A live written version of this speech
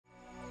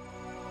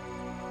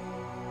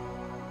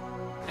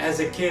As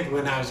a kid,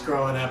 when I was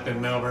growing up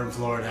in Melbourne,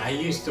 Florida, I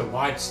used to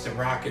watch the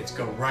rockets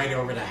go right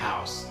over the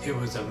house. It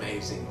was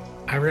amazing.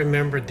 I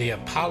remembered the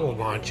Apollo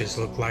launches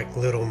looked like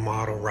little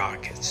model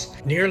rockets.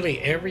 Nearly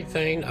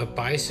everything, a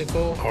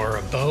bicycle or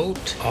a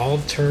boat, all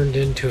turned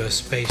into a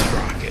space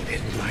rocket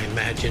in my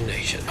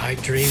imagination. I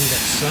dreamed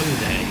that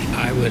someday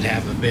I would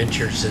have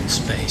adventures in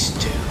space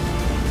too.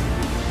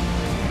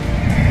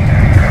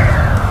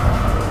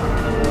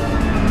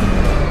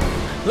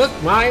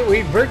 Look, Mai,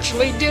 we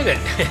virtually did it.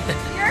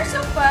 You're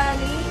so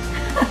funny.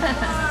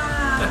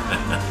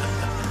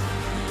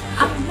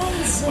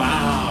 Amazing.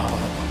 Wow.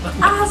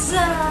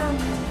 Awesome.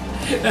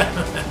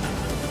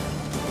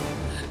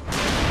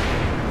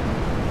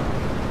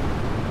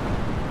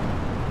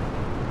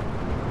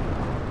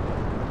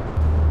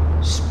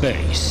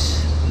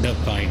 Space, the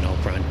final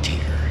frontier.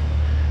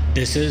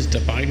 This is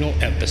the final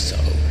episode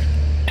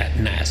at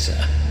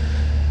NASA,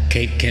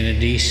 Cape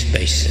Kennedy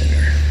Space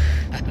Center.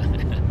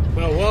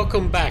 Well,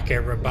 welcome back,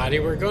 everybody.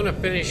 We're going to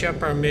finish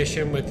up our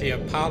mission with the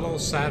Apollo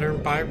Saturn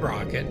V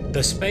rocket,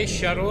 the Space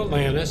Shuttle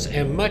Atlantis,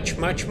 and much,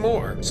 much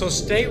more. So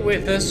stay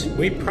with us.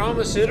 We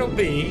promise it'll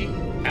be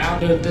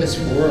out of this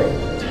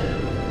world.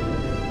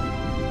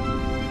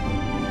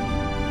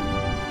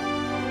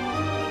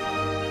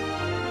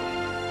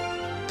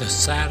 The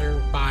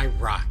Saturn V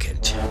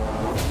rocket.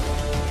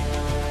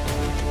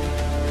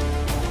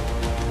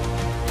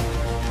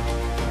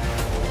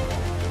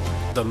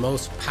 The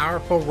most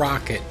powerful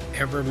rocket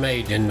ever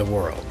made in the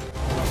world.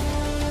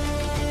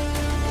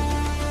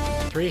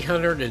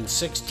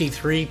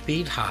 363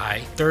 feet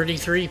high,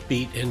 33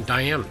 feet in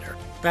diameter.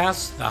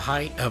 That's the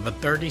height of a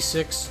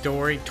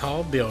 36-story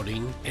tall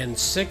building and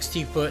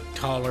 60 foot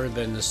taller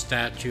than the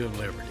Statue of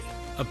Liberty.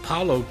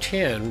 Apollo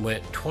 10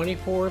 went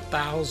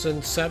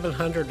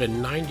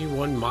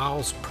 24,791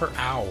 miles per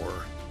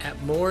hour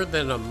at more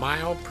than a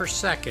mile per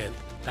second.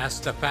 That's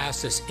the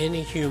fastest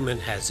any human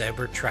has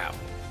ever traveled.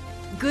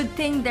 Good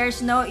thing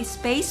there's no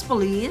space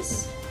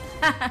police.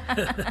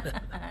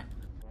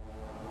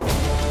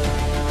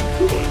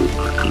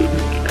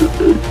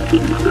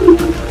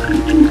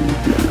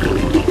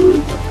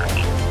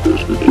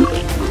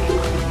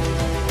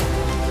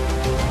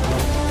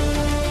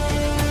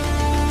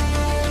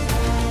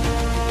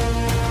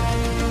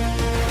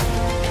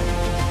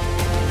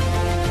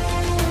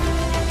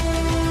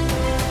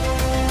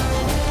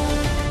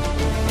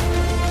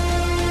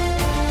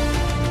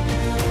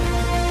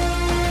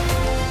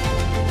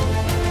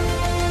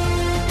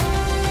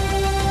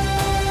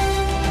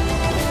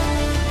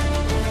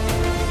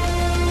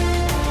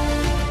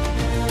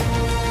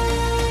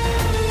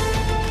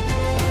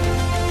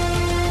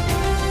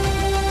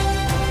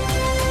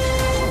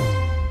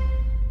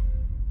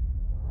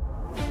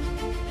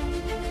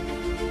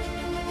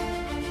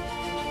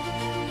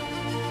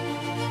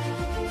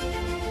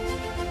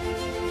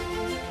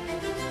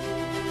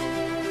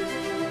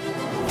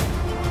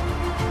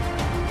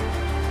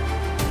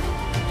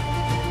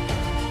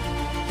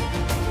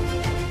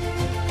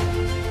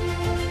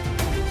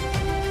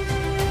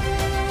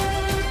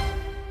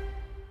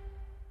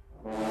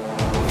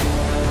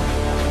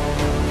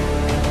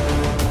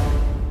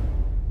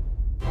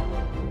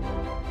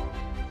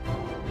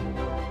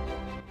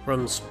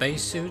 From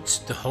spacesuits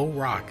to whole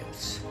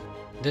rockets,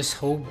 this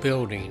whole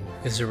building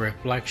is a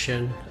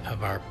reflection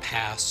of our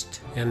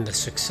past and the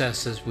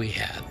successes we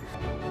had.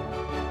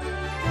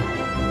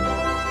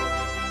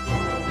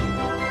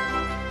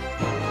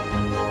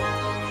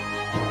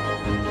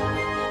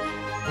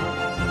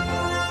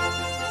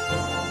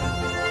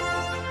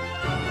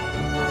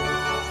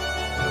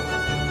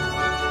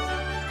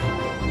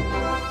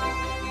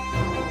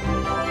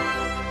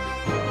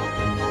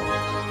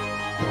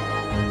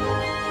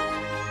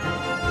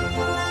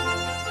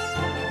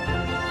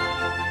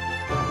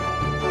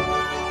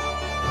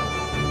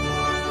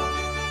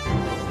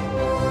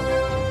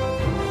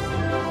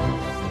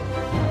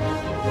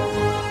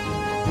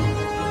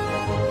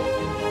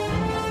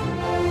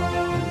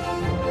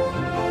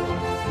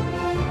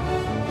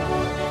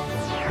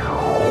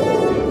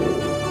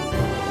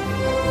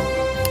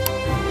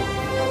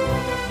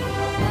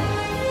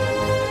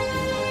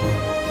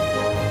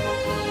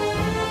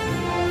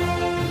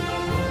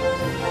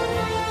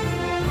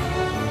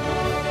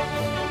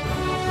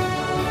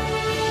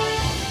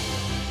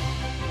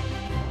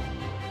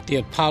 The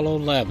Apollo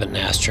 11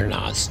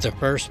 astronauts, the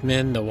first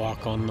men to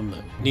walk on the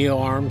moon. Neil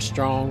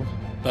Armstrong,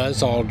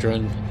 Buzz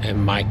Aldrin,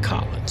 and Mike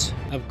Collins.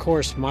 Of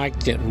course, Mike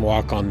didn't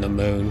walk on the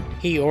moon.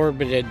 He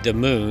orbited the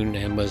moon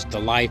and was the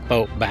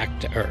lifeboat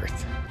back to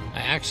Earth. I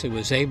actually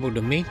was able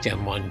to meet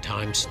them one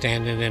time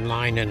standing in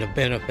line in a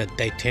benefit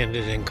they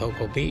attended in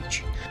Cocoa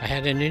Beach. I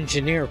had an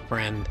engineer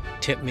friend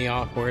tip me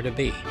off where to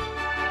be.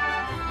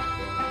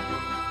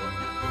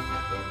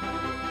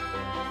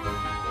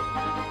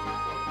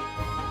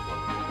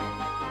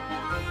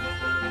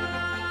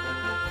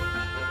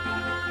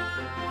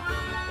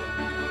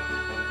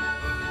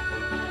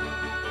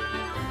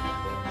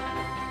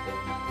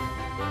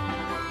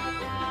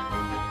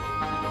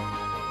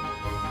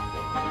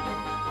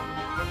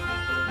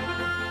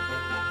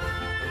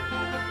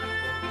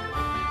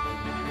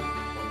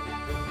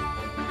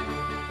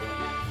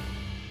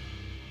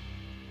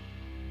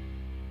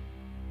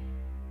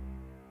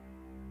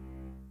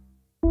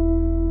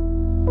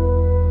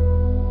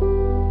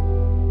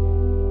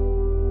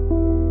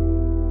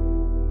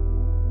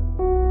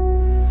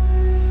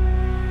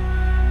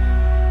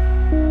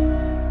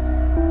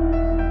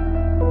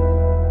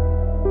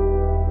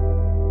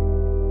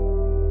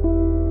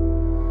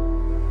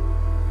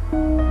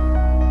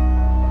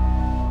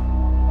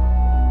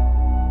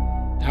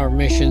 Our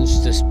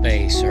missions to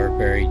space are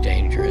very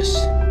dangerous.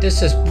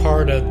 This is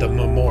part of the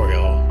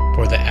memorial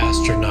for the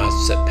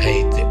astronauts that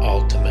paid the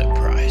ultimate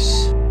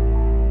price.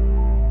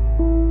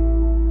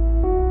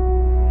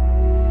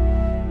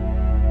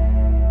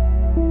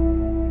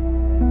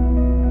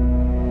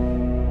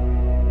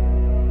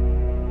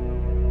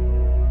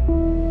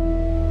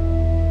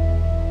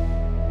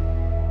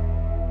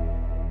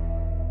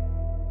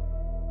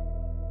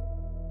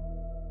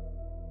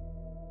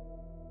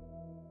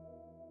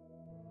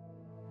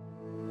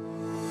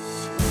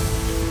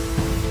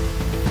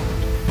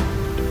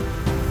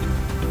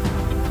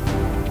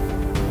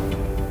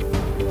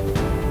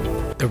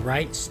 The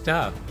right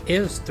stuff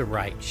is the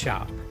right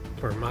shop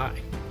for my.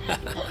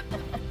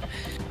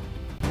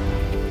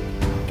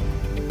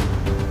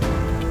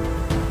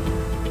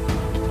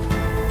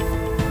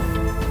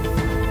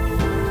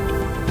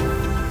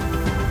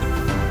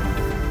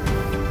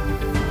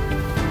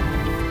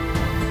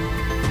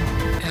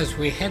 As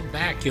we head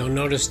back, you'll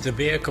notice the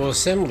vehicle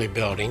assembly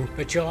building,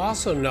 but you'll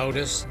also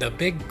notice the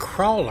big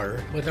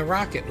crawler with a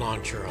rocket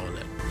launcher on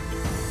it.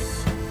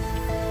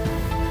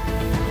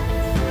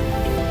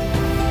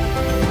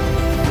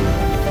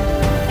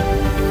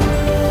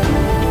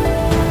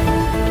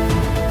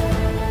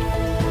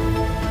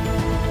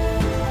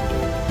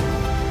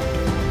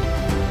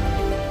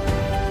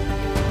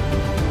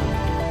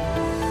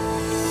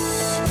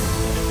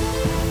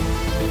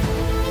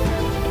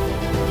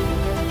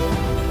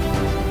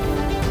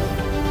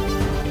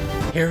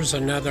 Here's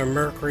another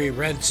Mercury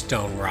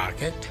Redstone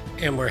rocket,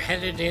 and we're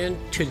headed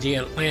into the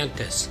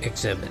Atlantis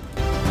exhibit.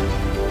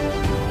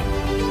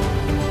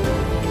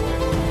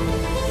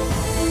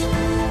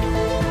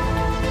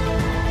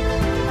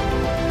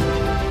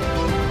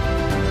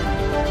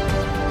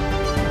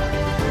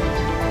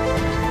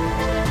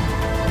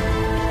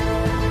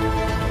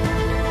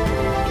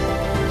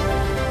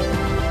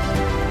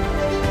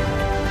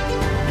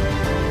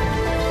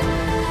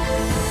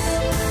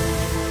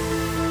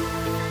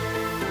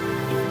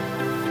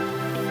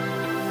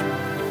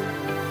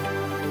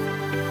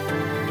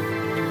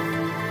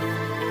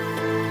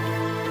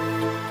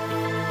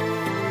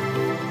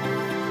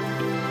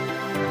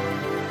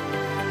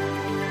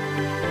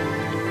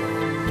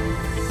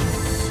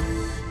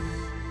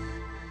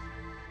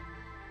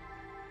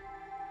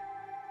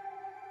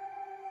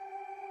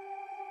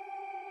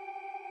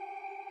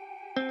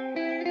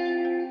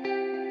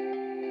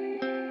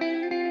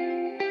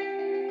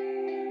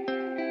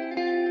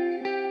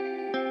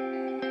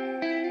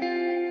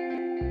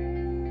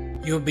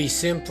 You'll be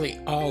simply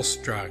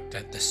awestruck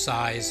at the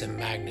size and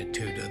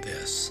magnitude of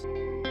this.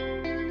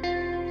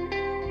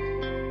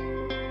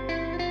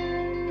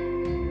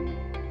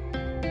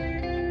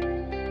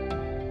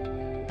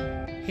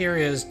 Here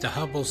is the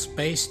Hubble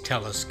Space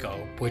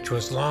Telescope, which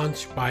was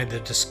launched by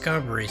the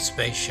Discovery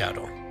Space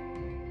Shuttle.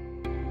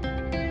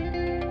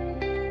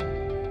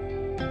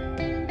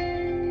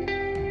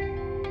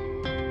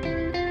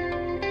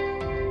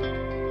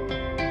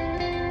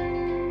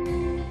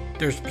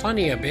 There's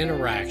plenty of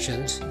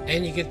interactions,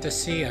 and you get to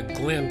see a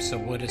glimpse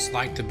of what it's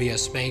like to be a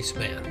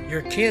spaceman.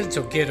 Your kids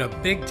will get a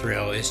big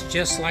thrill. It's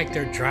just like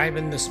they're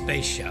driving the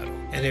space shuttle.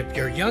 And if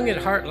you're young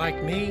at heart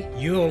like me,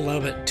 you'll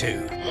love it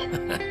too.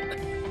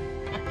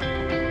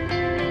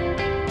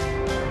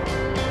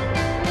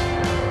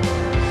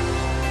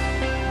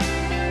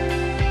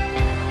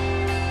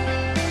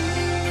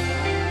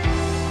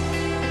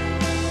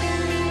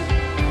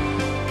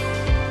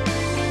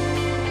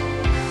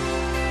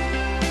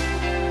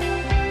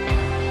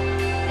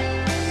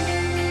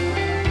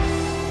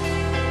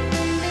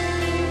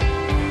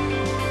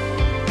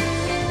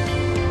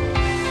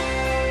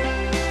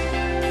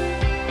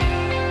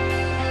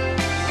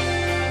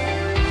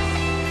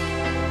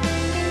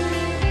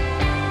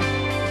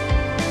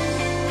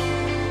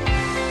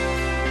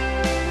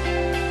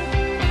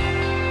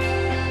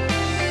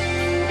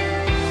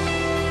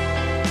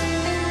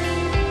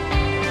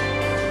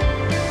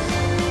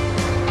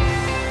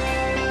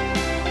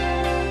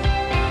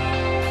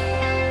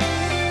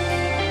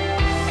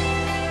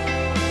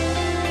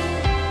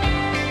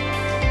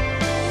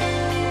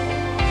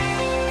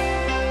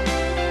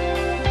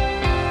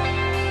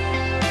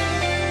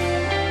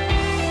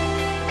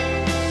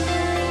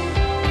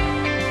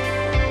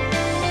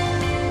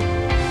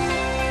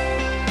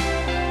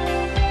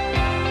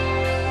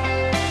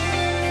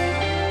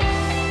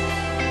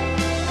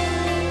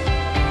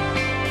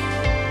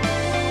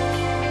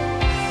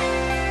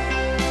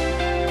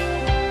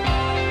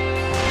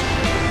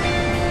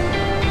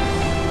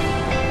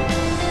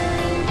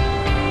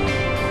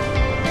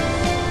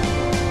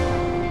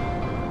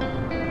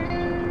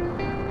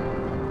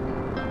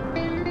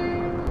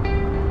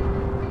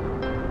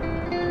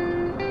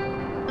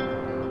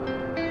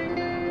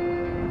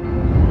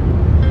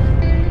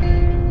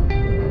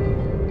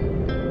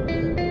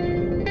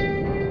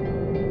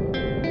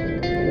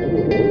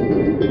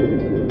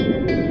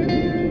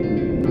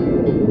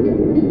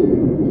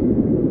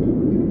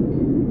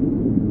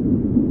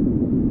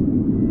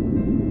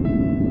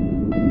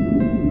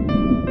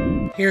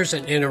 Here's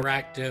an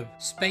interactive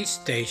space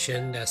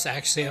station that's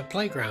actually a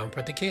playground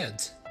for the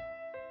kids.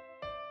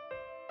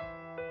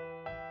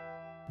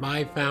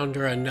 I found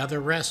her another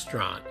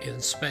restaurant in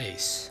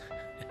space.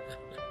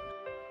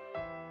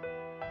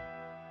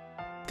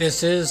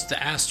 This is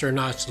the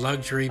astronaut's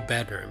luxury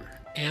bedroom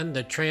and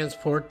the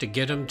transport to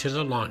get them to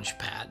the launch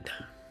pad.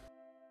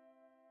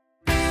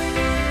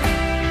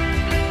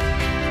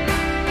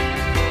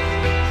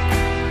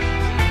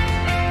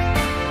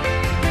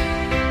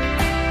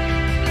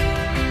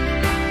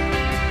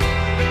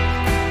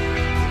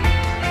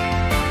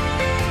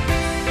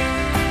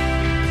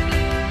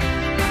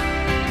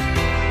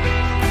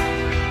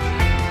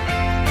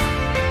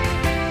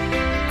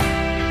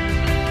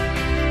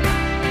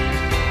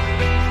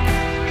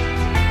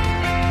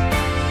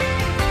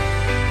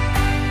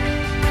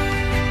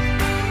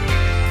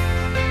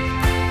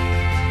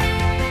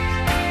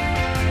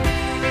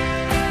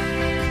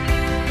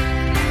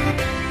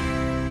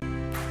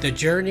 The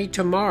Journey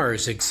to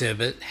Mars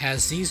exhibit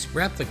has these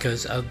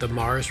replicas of the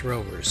Mars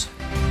rovers.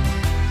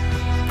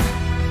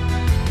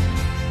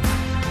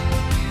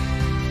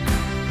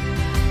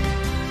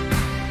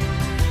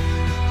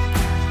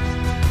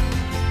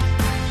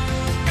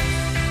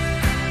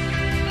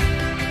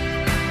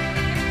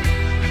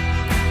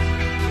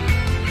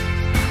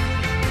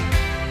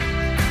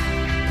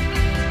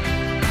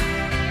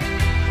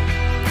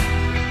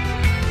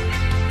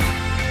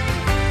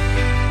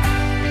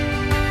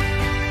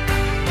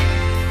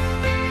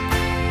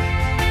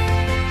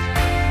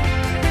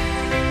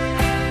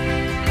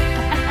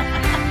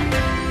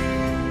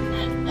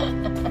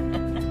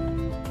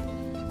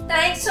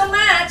 Thanks so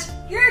much!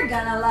 You're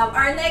gonna love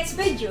our next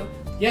video.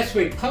 Yes,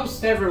 we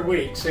post every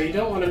week, so you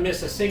don't want to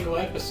miss a single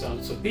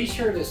episode. So be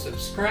sure to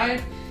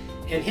subscribe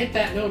and hit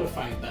that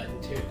notify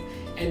button too.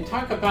 And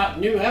talk about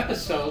new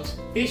episodes,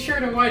 be sure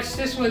to watch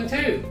this one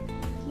too.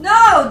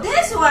 No,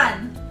 this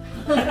one!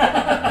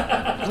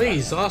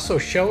 Please also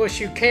show us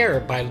you care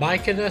by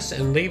liking us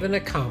and leaving a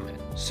comment.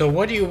 So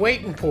what are you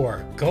waiting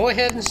for? Go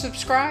ahead and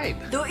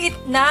subscribe. Do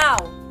it now.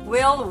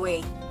 We'll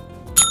wait.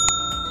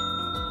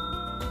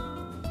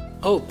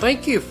 Oh,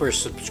 thank you for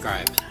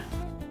subscribing.